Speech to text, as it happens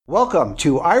Welcome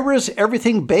to Ira's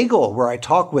Everything Bagel, where I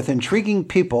talk with intriguing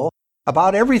people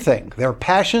about everything, their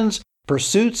passions,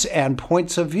 pursuits, and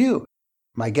points of view.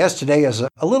 My guest today is a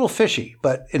little fishy,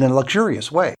 but in a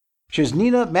luxurious way. She's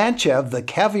Nina Mantchev, the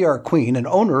Caviar Queen and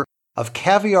owner of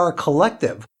Caviar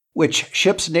Collective, which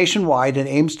ships nationwide and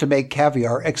aims to make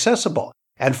caviar accessible,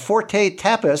 and Forte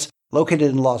Tapas, located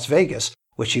in Las Vegas,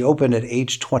 which she opened at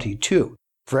age 22.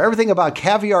 For everything about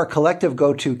Caviar Collective,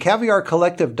 go to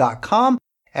caviarcollective.com.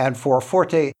 And for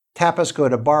Forte Tapas, go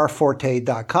to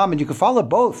barforte.com. And you can follow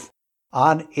both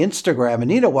on Instagram.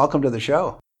 Anita, welcome to the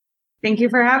show. Thank you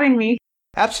for having me.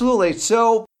 Absolutely.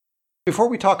 So before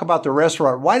we talk about the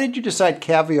restaurant, why did you decide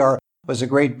caviar was a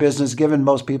great business given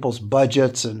most people's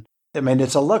budgets? And I mean,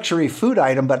 it's a luxury food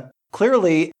item, but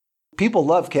clearly people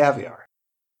love caviar.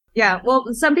 Yeah, well,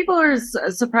 some people are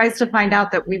surprised to find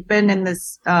out that we've been in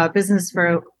this business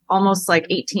for almost like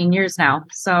 18 years now.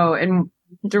 So, and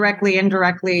directly,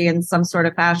 indirectly, in some sort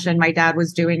of fashion, my dad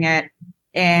was doing it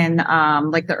in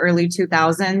like the early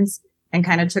 2000s and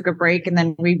kind of took a break. And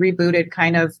then we rebooted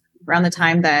kind of around the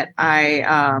time that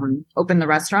I opened the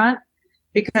restaurant,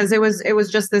 because it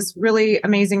was just this really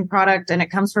amazing product, and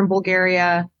it comes from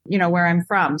Bulgaria, where I'm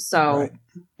from. So right.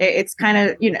 It's kind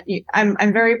of,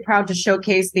 I'm very proud to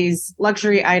showcase these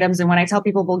luxury items. And when I tell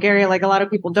people Bulgaria, like a lot of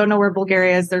people don't know where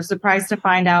Bulgaria is, they're surprised to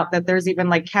find out that there's even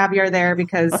like caviar there,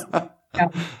 because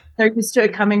they're used to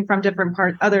it coming from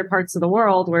other parts of the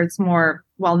world where it's more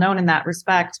well known in that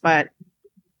respect. But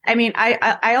I mean,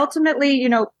 I ultimately,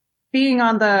 being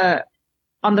on the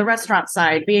restaurant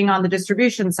side, being on the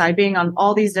distribution side, being on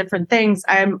all these different things,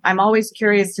 I'm always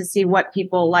curious to see what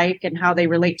people like and how they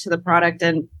relate to the product.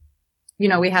 And,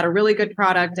 we had a really good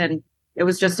product, and it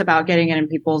was just about getting it in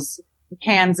people's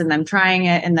hands and them trying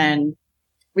it. And then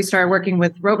we started working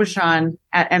with Robuchon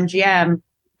at MGM,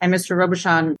 and Mr.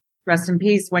 Robuchon, rest in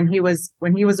peace, when he was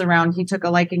around, he took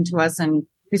a liking to us, and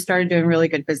we started doing really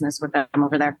good business with them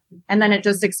over there. And then it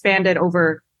just expanded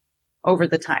over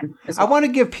the time as well. I want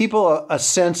to give people a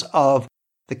sense of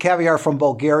the caviar from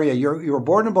Bulgaria. You were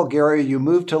born in Bulgaria, you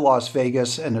moved to Las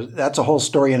Vegas, and that's a whole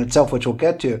story in itself, which we'll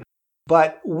get to.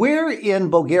 But where in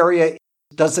Bulgaria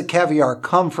does the caviar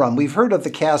come from? We've heard of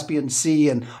the Caspian Sea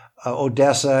and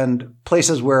Odessa and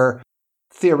places where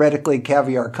theoretically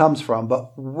caviar comes from,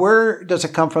 but where does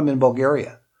it come from in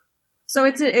Bulgaria? So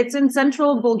it's in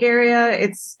central Bulgaria.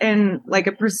 It's in like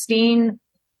a pristine,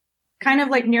 kind of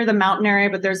like near the mountain area,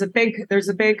 but there's a big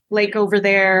lake over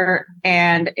there,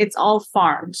 and it's all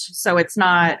farmed. So it's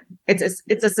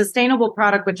a sustainable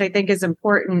product, which I think is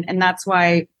important. And that's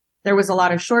why there was a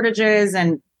lot of shortages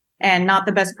and not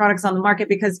the best products on the market,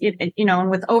 because, and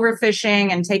with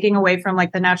overfishing and taking away from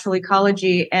like the natural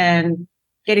ecology and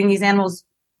getting these animals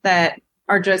that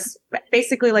are just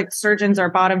basically like sturgeons or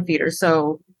bottom feeders.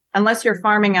 So unless you're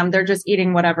farming them, they're just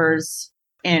eating whatever's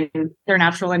in their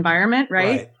natural environment,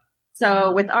 right?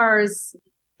 So with ours,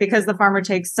 because the farmer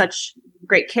takes such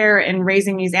great care in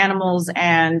raising these animals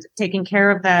and taking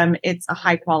care of them, it's a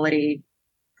high quality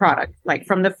product, like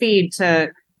from the feed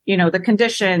to, the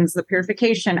conditions, the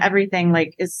purification, everything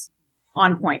like is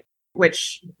on point,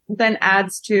 which then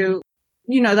adds to,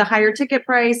 the higher ticket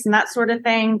price and that sort of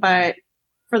thing. But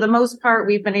for the most part,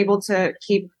 we've been able to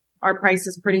keep our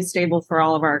prices pretty stable for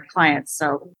all of our clients.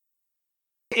 So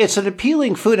it's an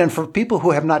appealing food. And for people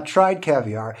who have not tried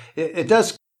caviar, it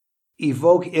does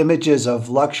evoke images of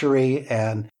luxury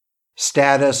and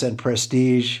status and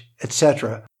prestige,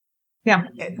 etc. Yeah.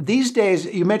 These days,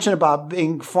 you mentioned about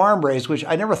being farm raised, which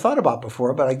I never thought about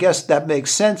before, but I guess that makes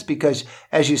sense because,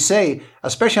 as you say,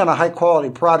 especially on a high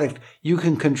quality product, you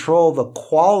can control the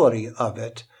quality of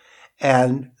it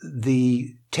and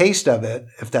the taste of it,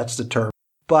 if that's the term,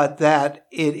 but that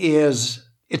it's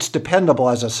dependable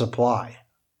as a supply.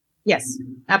 Yes,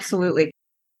 absolutely.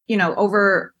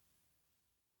 Over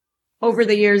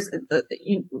the years,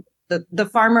 the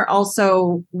farmer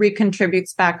also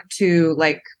recontributes back to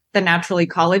like the natural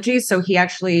ecology. So he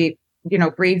actually,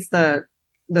 breeds the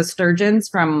sturgeons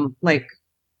from like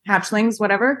hatchlings,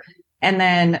 whatever. And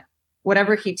then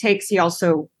whatever he takes, he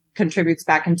also contributes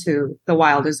back into the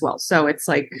wild as well. So it's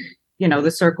like,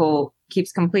 the circle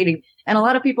keeps completing. And a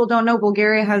lot of people don't know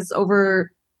Bulgaria has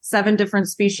over 7 different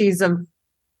species of,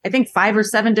 I think 5 or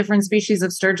 7 different species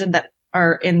of sturgeon that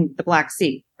are in the Black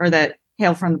Sea, or that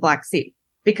hail from the Black Sea.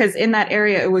 Because in that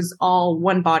area, it was all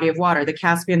one body of water, the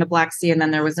Caspian, the Black Sea, and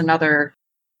then there was another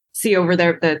sea over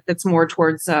there that's more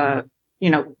towards,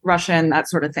 Russia and that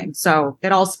sort of thing. So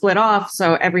it all split off.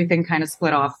 So everything kind of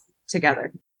split off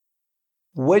together.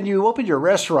 When you opened your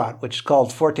restaurant, which is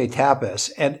called Forte Tapas,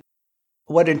 and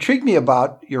what intrigued me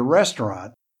about your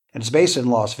restaurant, and it's based in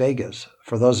Las Vegas,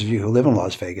 for those of you who live in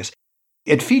Las Vegas.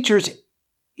 It features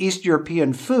East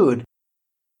European food.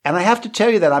 And I have to tell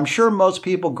you that I'm sure most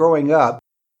people growing up,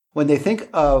 when they think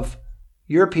of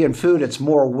European food, it's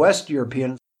more West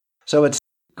European. So it's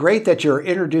great that you're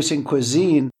introducing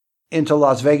cuisine into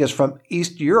Las Vegas from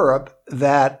East Europe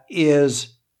that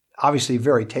is obviously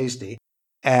very tasty.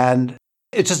 And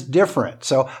it's just different.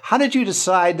 So how did you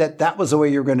decide that that was the way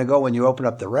you were going to go when you opened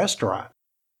up the restaurant?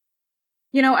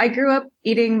 I grew up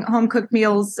eating home cooked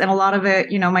meals, and a lot of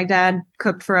it, my dad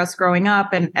cooked for us growing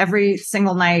up, and every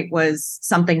single night was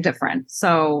something different.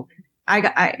 So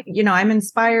I'm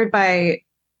inspired by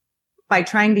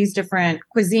trying these different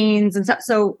cuisines and stuff.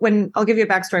 So I'll give you a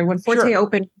backstory. When Forte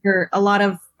opened, there a lot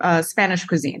of Spanish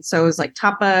cuisine. So it was like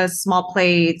tapas, small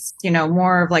plates,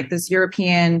 more of like this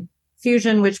European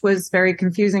fusion, which was very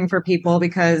confusing for people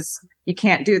because you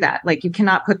can't do that. Like, you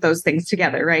cannot put those things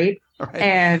together, right?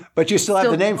 Right. But you still have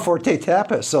the name Forte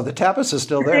Tapas, so the tapas is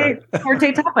still there.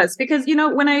 Forte Tapas, because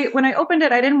when I opened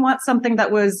it, I didn't want something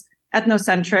that was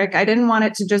ethnocentric. I didn't want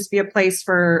it to just be a place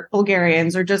for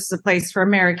Bulgarians or just a place for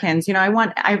Americans. I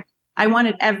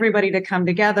wanted everybody to come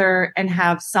together and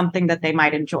have something that they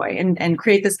might enjoy and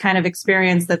create this kind of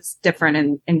experience that's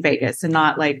different in Vegas and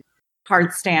not like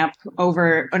hard stamp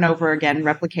over and over again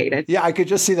replicated. Yeah, I could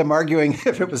just see them arguing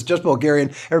if it was just Bulgarian,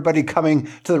 everybody coming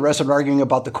to the restaurant arguing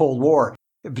about the Cold War.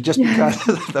 Just because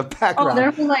of the background.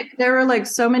 There were like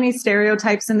so many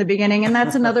stereotypes in the beginning. And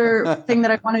that's another thing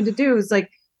that I wanted to do is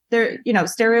like,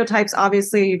 stereotypes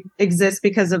obviously exist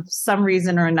because of some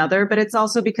reason or another, but it's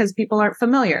also because people aren't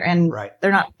familiar and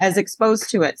they're not as exposed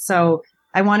to it. So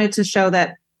I wanted to show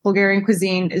that Bulgarian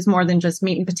cuisine is more than just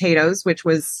meat and potatoes, which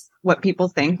was what people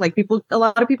think. Like a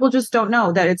lot of people just don't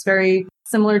know that it's very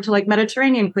similar to like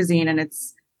Mediterranean cuisine, and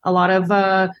it's a lot of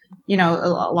a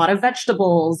lot of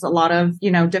vegetables, a lot of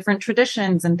different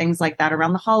traditions and things like that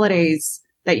around the holidays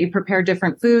that you prepare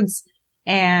different foods.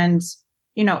 And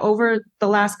over the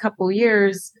last couple of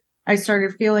years, I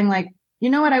started feeling like,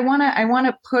 what, I want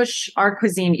to push our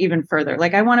cuisine even further.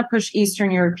 Like, I want to push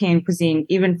Eastern European cuisine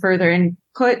even further and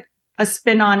put a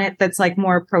spin on it that's like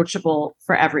more approachable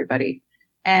for everybody.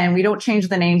 And we don't change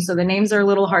the names. So the names are a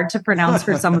little hard to pronounce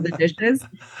for some of the dishes.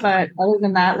 But other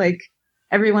than that, like,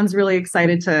 everyone's really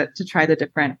excited to try the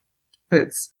different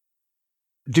foods.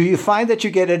 Do you find that you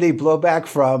get any blowback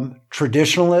from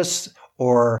traditionalists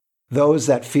or those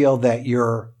that feel that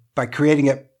you're, by creating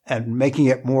it and making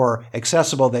it more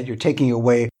accessible, that you're taking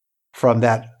away from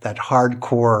that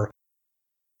hardcore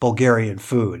Bulgarian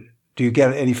food? Do you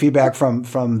get any feedback from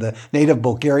the native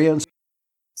Bulgarians?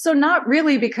 So not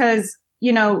really, because,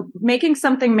 making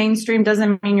something mainstream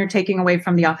doesn't mean you're taking away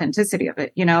from the authenticity of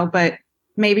it, but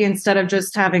maybe instead of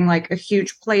just having like a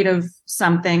huge plate of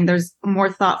something, there's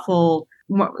more thoughtful,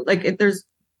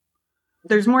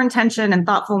 there's more intention and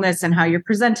thoughtfulness in how you're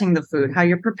presenting the food, how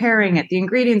you're preparing it, the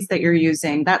ingredients that you're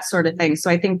using, that sort of thing. So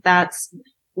I think that's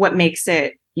what makes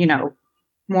it,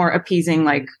 more appeasing,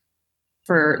 like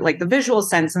for like the visual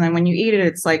sense. And then when you eat it,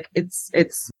 it's like, it's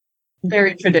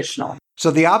very traditional. So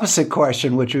the opposite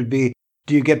question, which would be,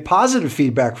 do you get positive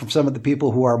feedback from some of the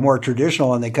people who are more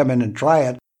traditional and they come in and try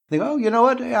it? They go, oh, you know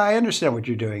what? I understand what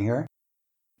you're doing here.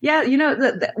 Yeah,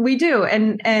 we do.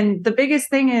 And the biggest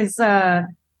thing is,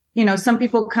 some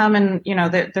people come and,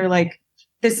 they're like,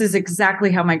 this is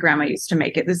exactly how my grandma used to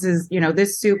make it. This is,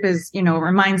 this soup is,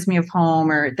 reminds me of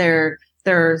home, or they're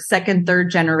second,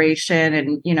 third generation.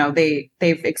 And,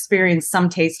 they've experienced some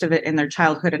taste of it in their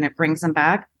childhood and it brings them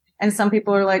back. And some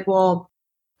people are like, well,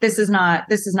 this is not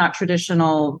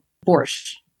traditional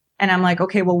borscht. And I'm like,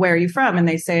 okay, well, where are you from? And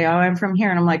they say, oh, I'm from here.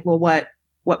 And I'm like, well,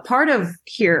 what part of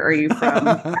here are you from?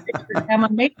 How did your grandma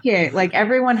make it? Like,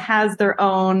 everyone has their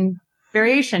own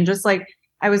variation. Just like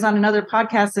I was on another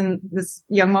podcast and this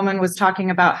young woman was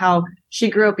talking about how she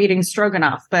grew up eating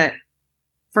stroganoff, but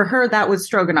for her, that was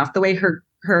stroganoff. The way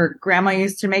her grandma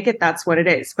used to make it, that's what it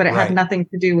is. But it had nothing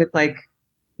to do with like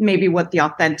maybe what the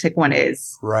authentic one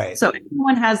is. Right. So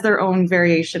everyone has their own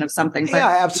variation of something.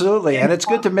 Yeah, absolutely. And it's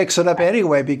good to mix it up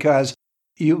anyway, because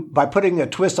by putting a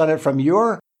twist on it from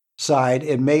your side,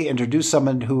 it may introduce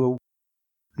someone who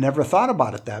never thought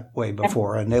about it that way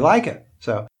before and they like it.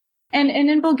 So. And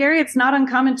in Bulgaria, it's not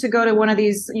uncommon to go to one of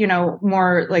these,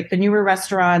 more like the newer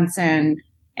restaurants and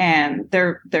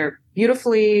they're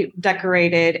beautifully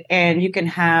decorated, and you can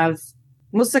have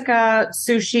moussaka,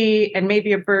 sushi, and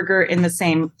maybe a burger in the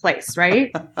same place,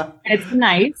 right? And it's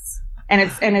nice and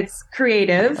it's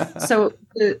creative. So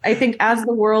I think as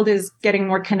the world is getting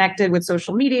more connected with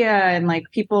social media and like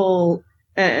people,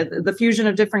 the fusion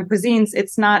of different cuisines,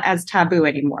 it's not as taboo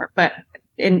anymore. But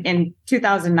in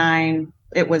 2009,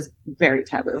 it was very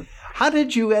taboo. How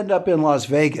did you end up in Las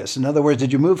Vegas? In other words,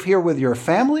 did you move here with your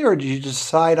family or did you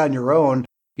decide on your own,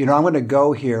 I'm going to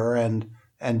go here and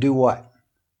do what?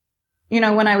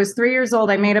 When I was 3 years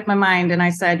old, I made up my mind and I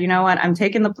said, you know what, I'm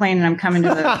taking the plane and I'm coming to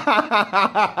the.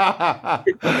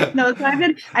 No, so I've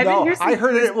been here. I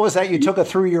heard it was that you took a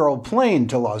 3-year-old plane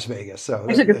to Las Vegas. So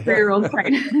I took a 3-year-old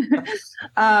plane.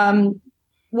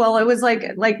 Well, it was like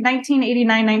 1989,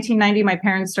 1990, my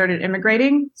parents started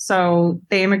immigrating. So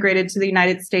they immigrated to the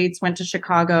United States, went to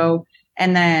Chicago,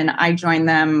 and then I joined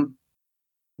them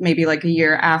maybe like a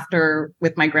year after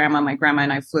with my grandma. My grandma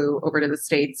and I flew over to the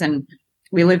States, and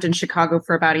we lived in Chicago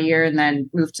for about a year and then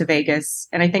moved to Vegas.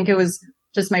 And I think it was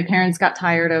just my parents got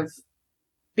tired of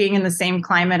being in the same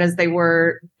climate as they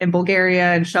were in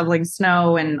Bulgaria and shoveling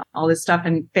snow and all this stuff.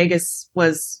 And Vegas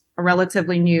was a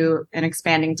relatively new and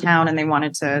expanding town, and they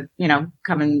wanted to,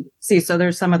 come and see. So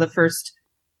there's some of the first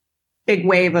big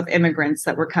wave of immigrants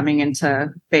that were coming into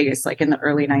Vegas, like in the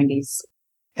early 90s.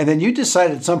 And then you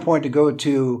decided at some point to go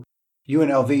to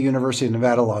UNLV, University of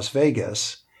Nevada, Las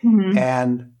Vegas. Mm-hmm.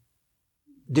 And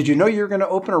did you know you were going to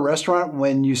open a restaurant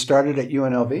when you started at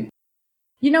UNLV?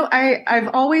 I've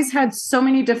always had so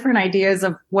many different ideas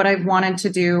of what I've wanted to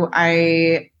do.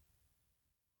 I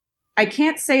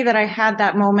can't say that I had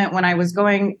that moment when I was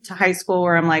going to high school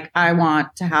where I'm like, I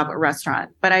want to have a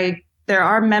restaurant. But there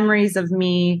are memories of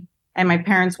me, and my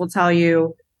parents will tell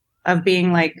you, of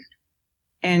being like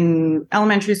in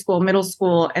elementary school, middle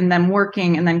school, and then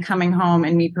working and then coming home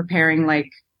and me preparing like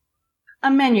a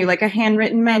menu, like a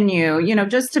handwritten menu,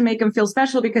 just to make them feel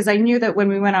special, because I knew that when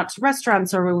we went out to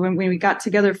restaurants or when we got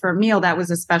together for a meal, that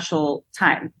was a special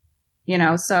time,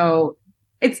 so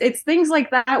it's things like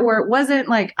that where it wasn't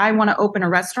like, I want to open a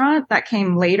restaurant. That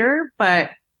came later, but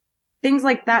things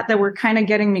like that were kind of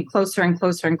getting me closer and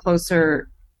closer and closer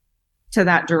to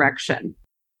that direction.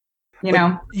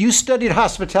 You studied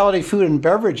hospitality, food and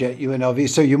beverage at UNLV.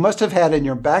 So you must have had in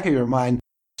your back of your mind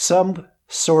some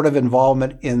sort of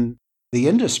involvement in the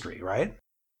industry, right?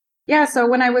 Yeah. So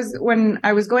when I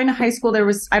was going to high school, there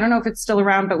was, I don't know if it's still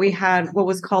around, but we had what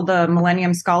was called the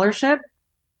Millennium Scholarship.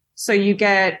 So you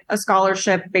get a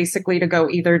scholarship basically to go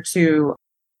either to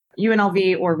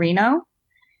UNLV or Reno.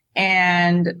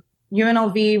 And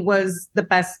UNLV was the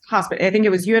best hospital. I think it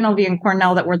was UNLV and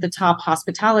Cornell that were the top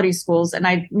hospitality schools. And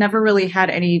I never really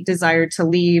had any desire to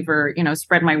leave or,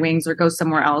 spread my wings or go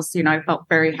somewhere else. I felt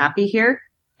very happy here,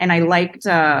 and I liked,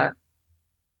 the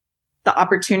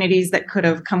opportunities that could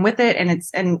have come with it.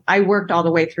 And I worked all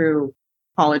the way through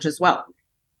college as well,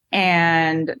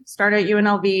 and started at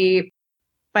UNLV,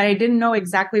 but I didn't know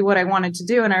exactly what I wanted to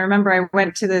do. And I remember I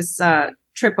went to this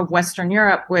trip of Western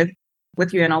Europe with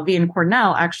UNLV and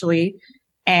Cornell, actually,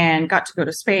 and got to go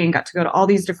to Spain, got to go to all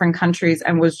these different countries,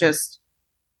 and was just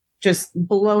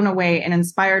blown away and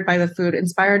inspired by the food,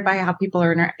 inspired by how people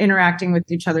are interacting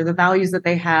with each other, the values that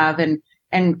they have,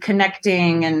 and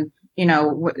connecting. And,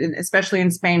 especially in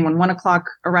Spain, when 1:00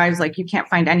 arrives, like you can't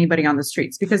find anybody on the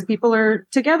streets because people are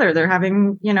together. They're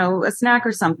having, a snack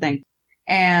or something.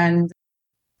 And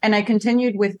I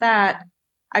continued with that.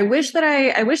 I wish that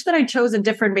I chose a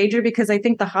different major, because I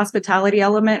think the hospitality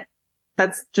element,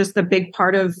 that's just a big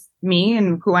part of me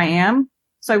and who I am.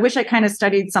 So I wish I kind of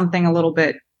studied something a little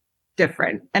bit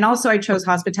different. And also I chose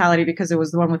hospitality because it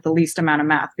was the one with the least amount of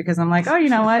math, because I'm like, oh, you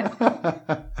know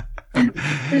what?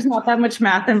 There's not that much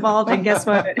math involved. And guess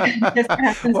what?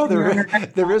 Well,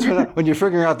 there is when you're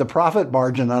figuring out the profit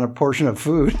margin on a portion of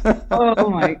food. Oh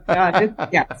my God.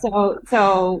 Yeah.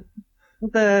 So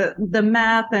the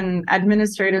math and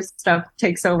administrative stuff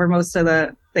takes over most of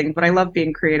the thing, but I love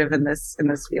being creative in this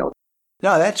field.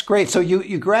 No, that's great. So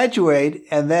you graduate,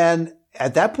 and then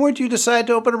at that point you decide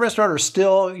to open a restaurant, or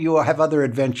still you have other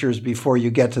adventures before you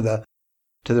get to the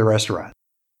restaurant?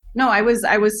 No, I was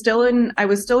still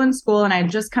in school, and I had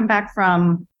just come back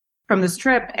from this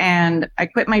trip, and I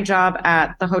quit my job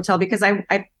at the hotel because I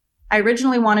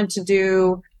originally wanted to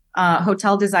do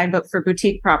hotel design, but for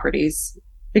boutique properties,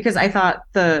 because I thought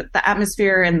the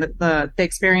atmosphere and the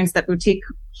experience that boutique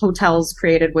hotels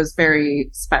created was very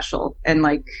special and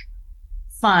like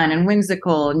fun and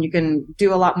whimsical, and you can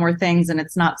do a lot more things, and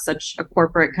it's not such a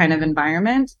corporate kind of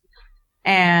environment.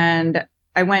 And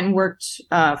I went and worked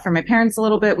for my parents a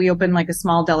little bit. We opened like a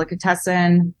small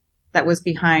delicatessen that was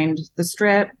behind the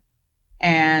Strip.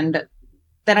 And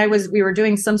then we were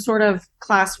doing some sort of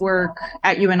classwork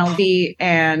at UNLV,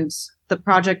 and the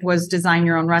project was design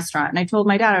your own restaurant. And I told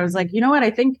my dad, I was like, you know what?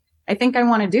 I think I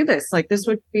want to do this. Like, this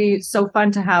would be so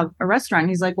fun to have a restaurant.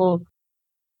 He's like, well,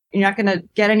 you're not going to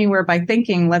get anywhere by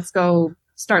thinking. Let's go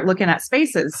start looking at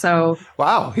spaces. So,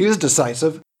 wow, he was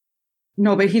decisive.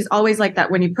 no, but he's always like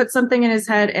that when you put something in his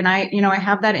head. And I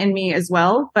have that in me as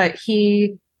well, but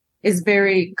he is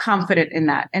very confident in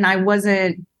that. And I was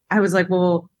like,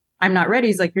 well, I'm not ready.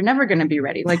 He's like, you're never going to be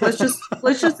ready. Like, let's just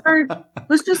start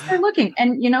looking.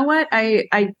 And you know what?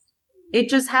 It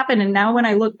just happened. And now when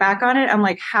I look back on it, I'm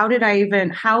like, how did I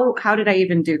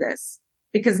even do this?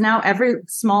 Because now every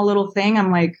small little thing,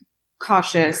 I'm like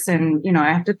cautious and,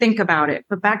 I have to think about it.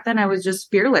 But back then I was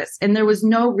just fearless and there was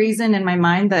no reason in my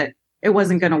mind that it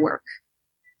wasn't going to work.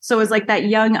 So it was like that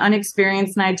young,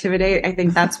 unexperienced naivete. I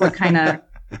think that's what kind of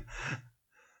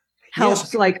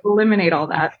helps like eliminate all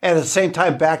that. And at the same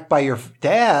time, backed by your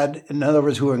dad, in other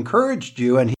words, who encouraged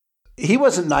you. And he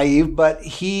wasn't naive, but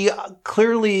he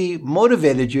clearly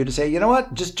motivated you to say, you know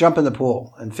what, just jump in the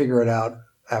pool and figure it out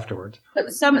afterwards.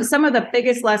 Some of the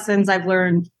biggest lessons I've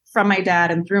learned from my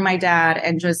dad and through my dad,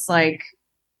 and just like,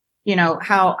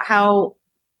 how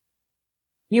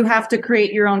you have to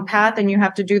create your own path and you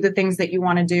have to do the things that you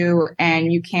want to do.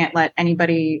 And you can't let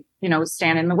anybody,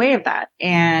 stand in the way of that.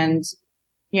 And,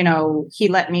 he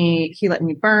let me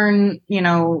burn,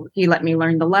 he let me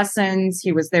learn the lessons.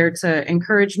 He was there to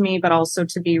encourage me, but also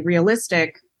to be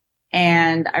realistic.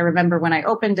 And I remember when I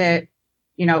opened it,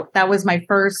 that was my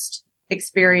first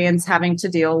experience having to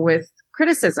deal with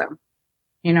criticism,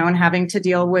 and having to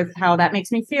deal with how that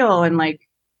makes me feel. And like,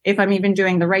 if I'm even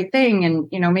doing the right thing.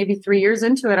 And, maybe 3 years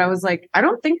into it, I was like, I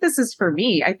don't think this is for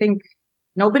me. I think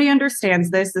nobody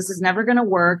understands this. This is never going to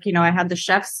work. I had the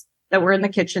chefs that were in the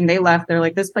kitchen. They left. They're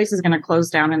like, this place is going to close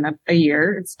down in a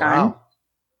year. It's done. Wow.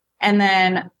 And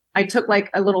then I took like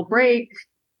a little break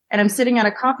and I'm sitting at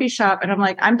a coffee shop and I'm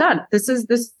like, I'm done. This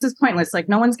is pointless. Like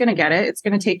no one's going to get it. It's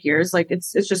going to take years. Like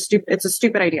it's just stupid. It's a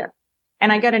stupid idea.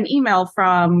 And I get an email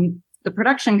from the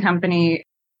production company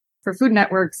for Food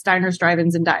Network's Diners,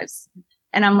 Drive-Ins, and Dives.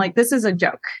 And I'm like, this is a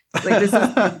joke. Like this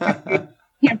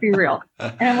can't be real.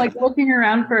 And I'm like looking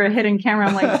around for a hidden camera.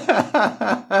 I'm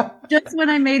like, just when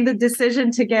I made the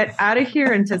decision to get out of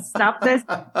here and to stop this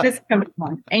comes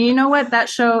along. And you know what? That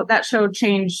show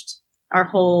changed our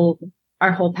whole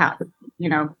path,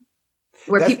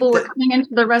 where people were coming into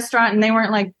the restaurant and they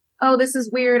weren't like, oh, this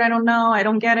is weird. I don't know. I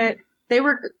don't get it.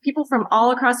 People from all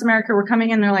across America were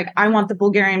coming in. They're like, I want the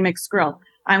Bulgarian mixed grill.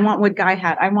 I want what Guy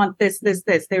had. I want this.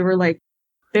 They were like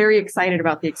very excited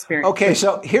about the experience. Okay.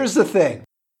 So here's the thing.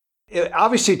 It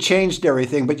obviously changed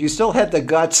everything, but you still had the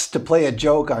guts to play a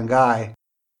joke on Guy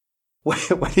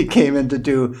when he came in to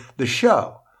do the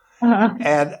show. Uh-huh.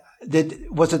 And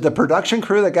was it the production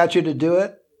crew that got you to do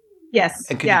it? Yes.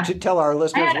 And can you tell our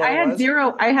listeners what it was?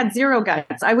 I had zero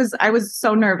guts. I was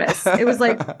so nervous. It was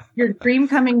like your dream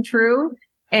coming true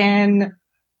and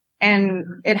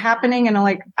it happening. And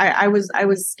I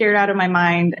was scared out of my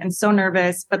mind and so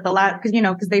nervous. But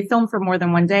because they filmed for more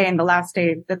than one day, and the last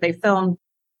day that they filmed,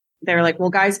 they were like, well,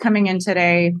 Guy's coming in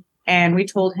today. And we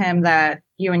told him that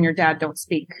you and your dad don't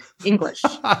speak English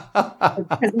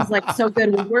because he's like so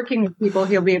good with working with people.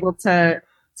 He'll be able to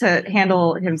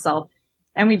handle himself.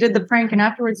 And we did the prank. And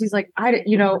afterwards he's like, I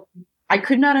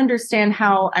could not understand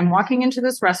how I'm walking into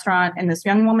this restaurant and this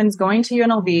young woman's going to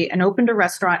UNLV and opened a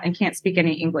restaurant and can't speak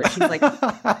any English. He's like,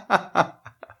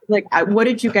 what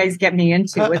did you guys get me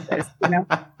into with this? And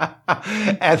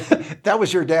that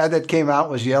was your dad that came out,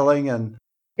 was yelling and.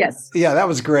 Yes. Yeah, that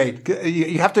was great.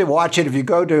 You have to watch it. If you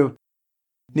go to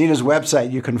Nina's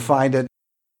website, you can find it.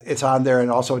 It's on there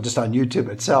and also just on YouTube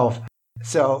itself.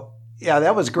 So yeah,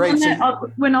 that was great. When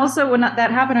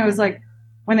that happened, I was like,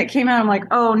 when it came out, I'm like,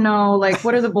 oh no, like,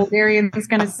 what are the Bulgarians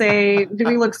going to say? Do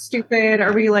we look stupid?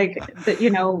 Are we like,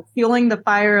 fueling the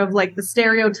fire of like the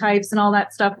stereotypes and all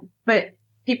that stuff? But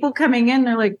people coming in,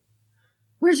 they're like,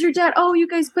 where's your dad? Oh, you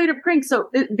guys played a prank. So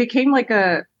it became like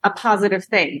a positive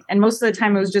thing. And most of the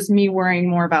time it was just me worrying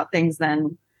more about things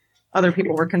than other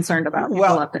people were concerned about.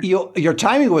 Well, your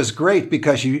timing was great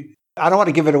because I don't want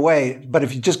to give it away, but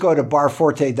if you just go to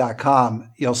barforte.com,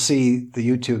 you'll see the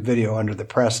YouTube video under the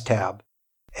press tab.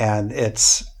 And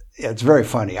it's very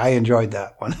funny. I enjoyed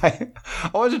that one. I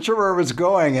wasn't sure where it was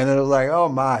going, and it was like, oh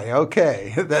my,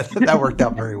 okay. That worked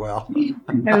out very well. It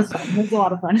was a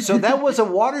lot of fun. So that was a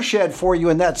watershed for you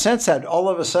in that sense that all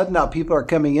of a sudden now people are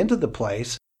coming into the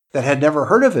place that had never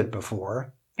heard of it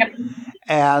before. Yep.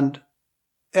 And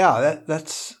yeah,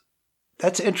 that's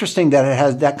interesting that it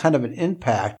has that kind of an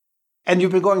impact. And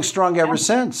you've been going strong ever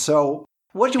since. So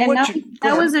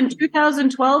that was in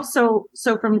 2012.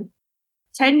 So from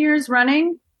 10 years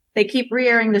running, they keep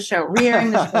re-airing the show.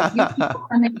 People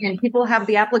coming in. People have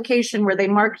the application where they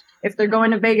mark, if they're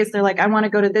going to Vegas, they're like, I want to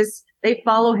go to this. They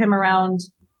follow him around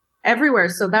everywhere.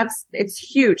 So it's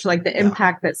huge, like the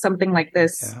impact that something like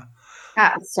this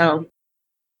has. So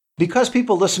Because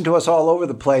people listen to us all over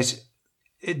the place,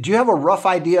 do you have a rough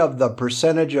idea of the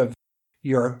percentage of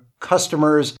your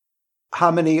customers?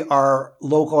 How many are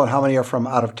local and how many are from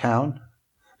out of town?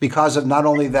 Because of not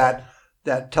only that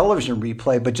television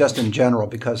replay, but just in general,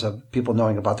 because of people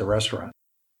knowing about the restaurant.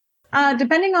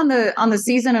 Depending on the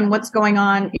season and what's going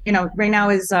on, right now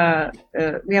is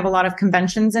we have a lot of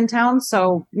conventions in town,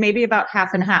 so maybe about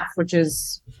half and half, which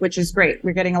is great.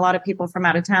 We're getting a lot of people from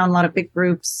out of town, a lot of big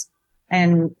groups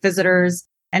and visitors.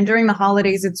 And during the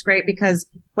holidays, it's great because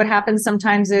what happens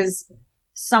sometimes is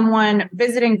someone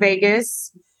visiting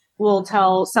Vegas will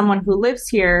tell someone who lives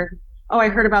here, "Oh, I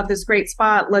heard about this great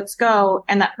spot. Let's go."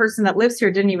 And that person that lives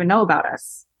here didn't even know about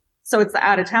us. So it's the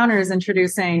out-of-towners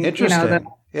introducing, Interesting.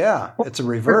 Yeah, it's a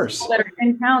reverse. People that are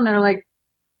in town, they're like,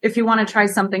 if you want to try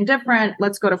something different,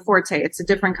 let's go to Forte. It's a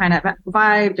different kind of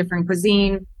vibe, different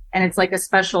cuisine, and it's like a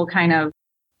special kind of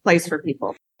place for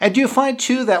people. And do you find,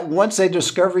 too, that once they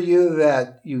discover you,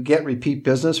 that you get repeat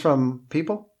business from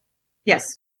people?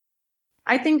 Yes.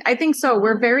 I think so.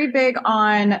 We're very big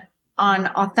on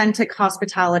authentic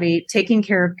hospitality, taking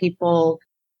care of people,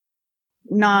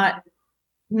 not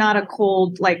a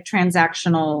cold, like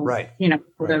transactional, right.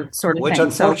 Sort of which thing.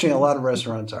 Unfortunately, a lot of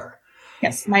restaurants are.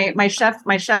 Yes. My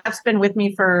chef's been with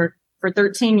me for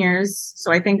 13 years.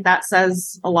 So I think that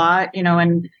says a lot,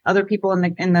 and other people in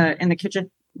the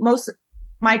kitchen.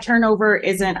 My turnover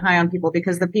isn't high on people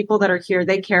because the people that are here,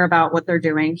 they care about what they're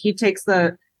doing.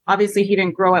 Obviously he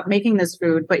didn't grow up making this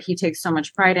food, but he takes so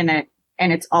much pride in it.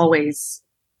 And it's always,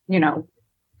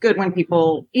 good when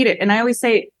people eat it. And I always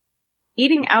say,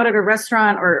 eating out at a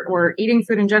restaurant or eating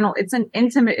food in general, it's an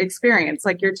intimate experience.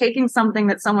 Like you're taking something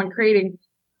that someone created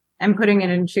and putting it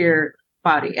into your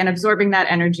body and absorbing that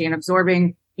energy and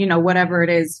absorbing, whatever it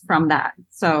is from that.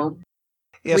 So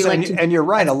yes, and you're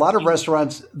right. A lot of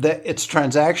restaurants, it's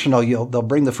transactional. They'll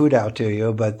bring the food out to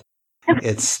you, but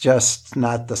it's just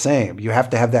not the same. You have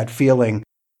to have that feeling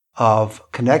of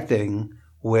connecting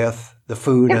with the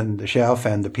food and the chef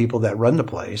and the people that run the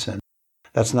place. And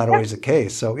that's not always the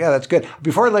case. So, yeah, that's good.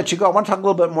 Before I let you go, I want to talk a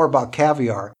little bit more about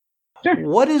caviar. Sure.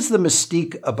 What is the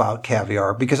mystique about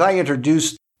caviar? Because I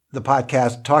introduced the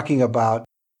podcast talking about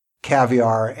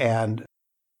caviar and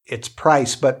its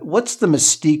price, but what's the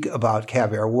mystique about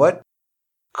caviar? What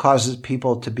causes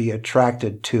people to be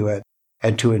attracted to it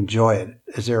and to enjoy it?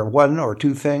 Is there one or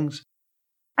two things?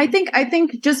 I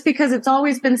think just because it's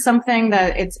always been something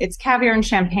that it's caviar and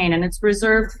champagne and it's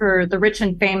reserved for the rich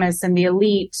and famous and the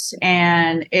elite.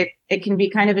 And it can be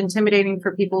kind of intimidating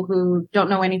for people who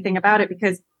don't know anything about it,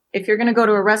 because if you're going to go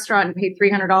to a restaurant and pay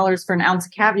 $300 for an ounce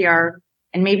of caviar,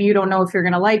 and maybe you don't know if you're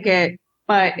going to like it,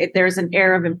 but there's an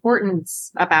air of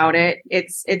importance about it.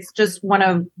 It's just one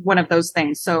of those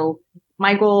things. So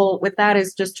my goal with that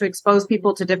is just to expose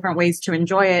people to different ways to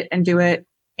enjoy it and do it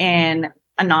in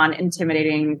a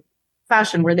non-intimidating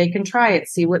fashion where they can try it,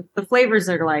 see what the flavors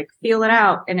are like, feel it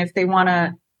out. And if they want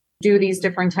to do these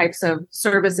different types of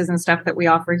services and stuff that we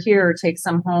offer here, or take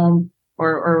some home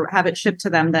or have it shipped to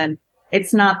them, then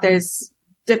it's not this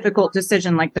difficult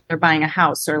decision like they're buying a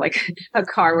house or like a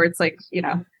car where it's like,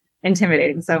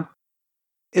 intimidating. So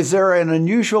is there an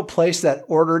unusual place that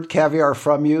ordered caviar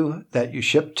from you that you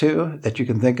shipped to that you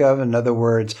can think of? In other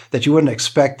words, that you wouldn't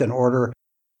expect an order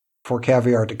for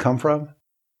caviar to come from?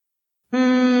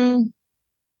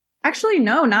 Actually,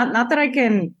 no, not that I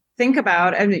can think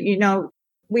about. And,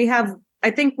 we have, I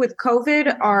think with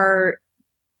COVID,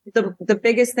 the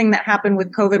biggest thing that happened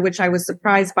with COVID, which I was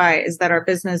surprised by, is that our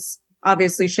business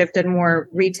obviously shifted more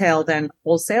retail than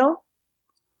wholesale.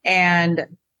 And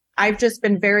I've just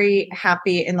been very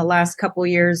happy in the last couple of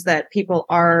years that people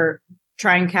are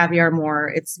trying caviar more.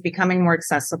 It's becoming more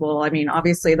accessible. I mean,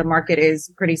 obviously the market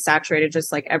is pretty saturated,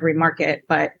 just like every market,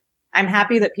 but I'm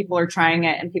happy that people are trying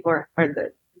it and people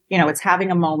it's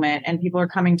having a moment and people are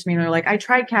coming to me and they're like, I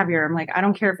tried caviar. I'm like, I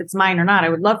don't care if it's mine or not. I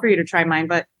would love for you to try mine,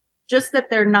 but just that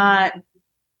they're not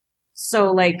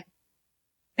so like,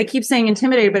 I keep saying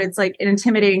intimidated, but it's like an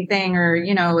intimidating thing, or,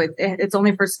 it's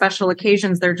only for special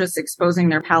occasions. They're just exposing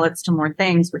their palates to more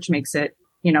things, which makes it,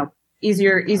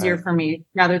 easier right. For me,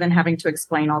 rather than having to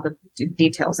explain all the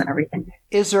details and everything.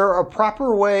 Is there a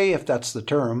proper way, if that's the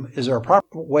term,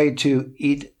 to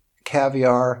eat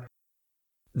caviar?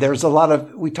 There's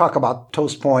we talk about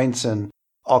toast points and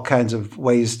all kinds of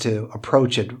ways to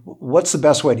approach it. What's the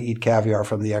best way to eat caviar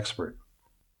from the expert?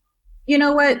 You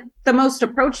know what? The most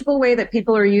approachable way that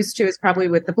people are used to is probably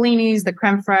with the blinis, the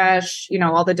creme fraiche,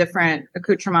 all the different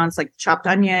accoutrements like chopped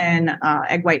onion,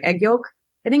 egg white, egg yolk.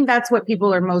 I think that's what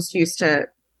people are most used to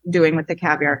doing with the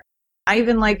caviar. I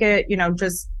even like it,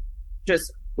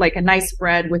 just like a nice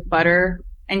bread with butter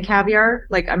and caviar.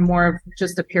 Like I'm more of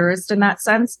just a purist in that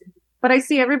sense. But I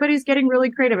see everybody's getting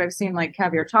really creative. I've seen like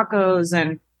caviar tacos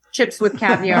and chips with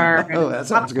caviar. Oh, that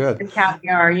sounds good. And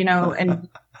caviar, and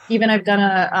even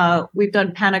we've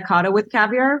done panna cotta with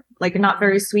caviar, like not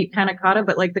very sweet panna cotta,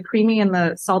 but like the creamy and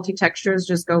the salty textures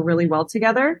just go really well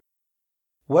together.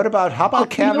 How about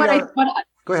caviar?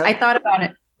 Go ahead. I thought about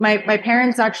it. My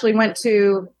parents actually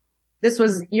this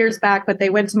was years back, but they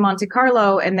went to Monte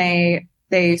Carlo and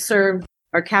they served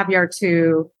our caviar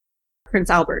to Prince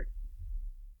Albert.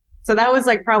 So that was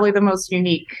like probably the most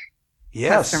unique.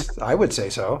 Yes, customer. I would say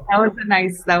so. That was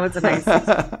a nice.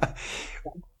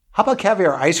 How about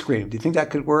caviar ice cream? Do you think that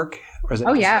could work?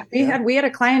 Yeah. We had a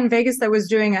client in Vegas that was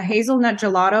doing a hazelnut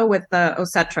gelato with the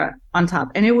Ocetra on top.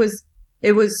 And it was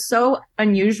so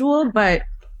unusual, but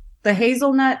the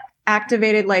hazelnut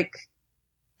activated like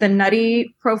the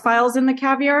nutty profiles in the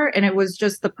caviar. And it was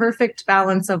just the perfect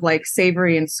balance of like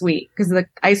savory and sweet because the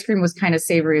ice cream was kind of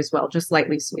savory as well, just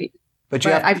lightly sweet. But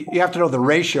you have to know the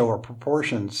ratio or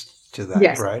proportions to that,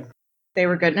 yes, right? They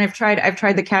were good. And I've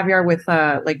tried the caviar with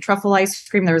like truffle ice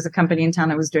cream. There was a company in town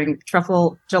that was doing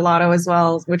truffle gelato as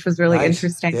well, which was really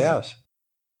interesting. Yes.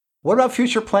 What about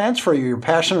future plans for you? You're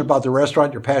passionate about the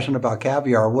restaurant. You're passionate about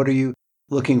caviar. What are you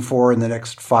looking for in the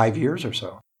next 5 years or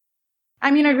so? I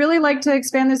mean, I'd really like to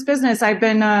expand this business. I've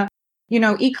been,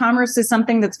 e-commerce is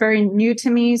something that's very new to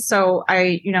me. So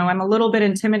I'm a little bit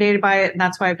intimidated by it. And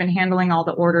that's why I've been handling all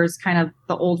the orders kind of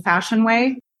the old fashioned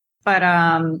way. But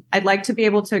I'd like to be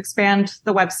able to expand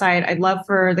the website. I'd love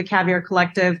for the Caviar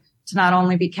Collective to not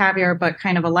only be caviar, but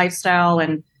kind of a lifestyle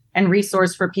and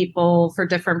resource for people for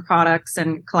different products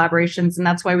and collaborations. And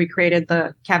that's why we created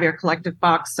the Caviar Collective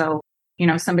box. So,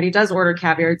 somebody does order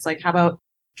caviar. It's like, how about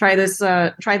try this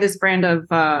brand of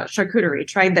charcuterie,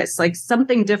 try this, like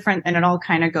something different. And it all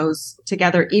kind of goes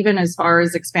together, even as far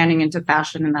as expanding into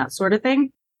fashion and that sort of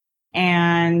thing.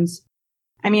 And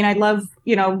I mean, I'd love,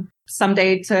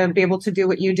 someday to be able to do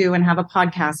what you do and have a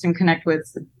podcast and connect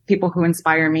with people who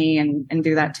inspire me and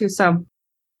do that too. So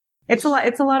it's a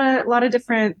lot of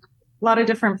different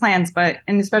plans,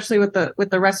 and especially with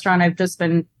the restaurant, I've just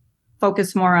been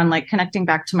focused more on like connecting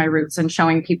back to my roots and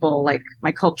showing people like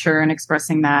my culture and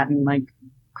expressing that and like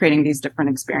creating these different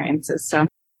experiences. So.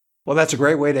 Well, that's a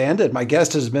great way to end it. My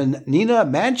guest has been Nina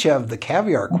Mantchev, the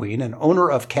Caviar Queen and owner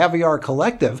of Caviar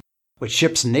Collective, which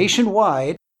ships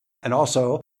nationwide, and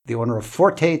also the owner of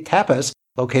Forte Tapas,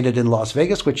 located in Las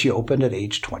Vegas, which she opened at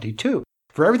age 22.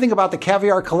 For everything about the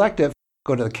Caviar Collective,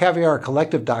 go to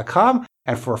thecaviarcollective.com,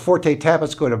 and for Forte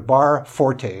Tapas, go to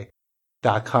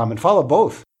barforte.com, and follow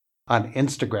both on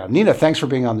Instagram. Nina, thanks for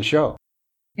being on the show.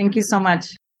 Thank you so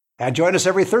much. And join us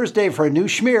every Thursday for a new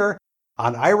schmear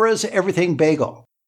on Ira's Everything Bagel.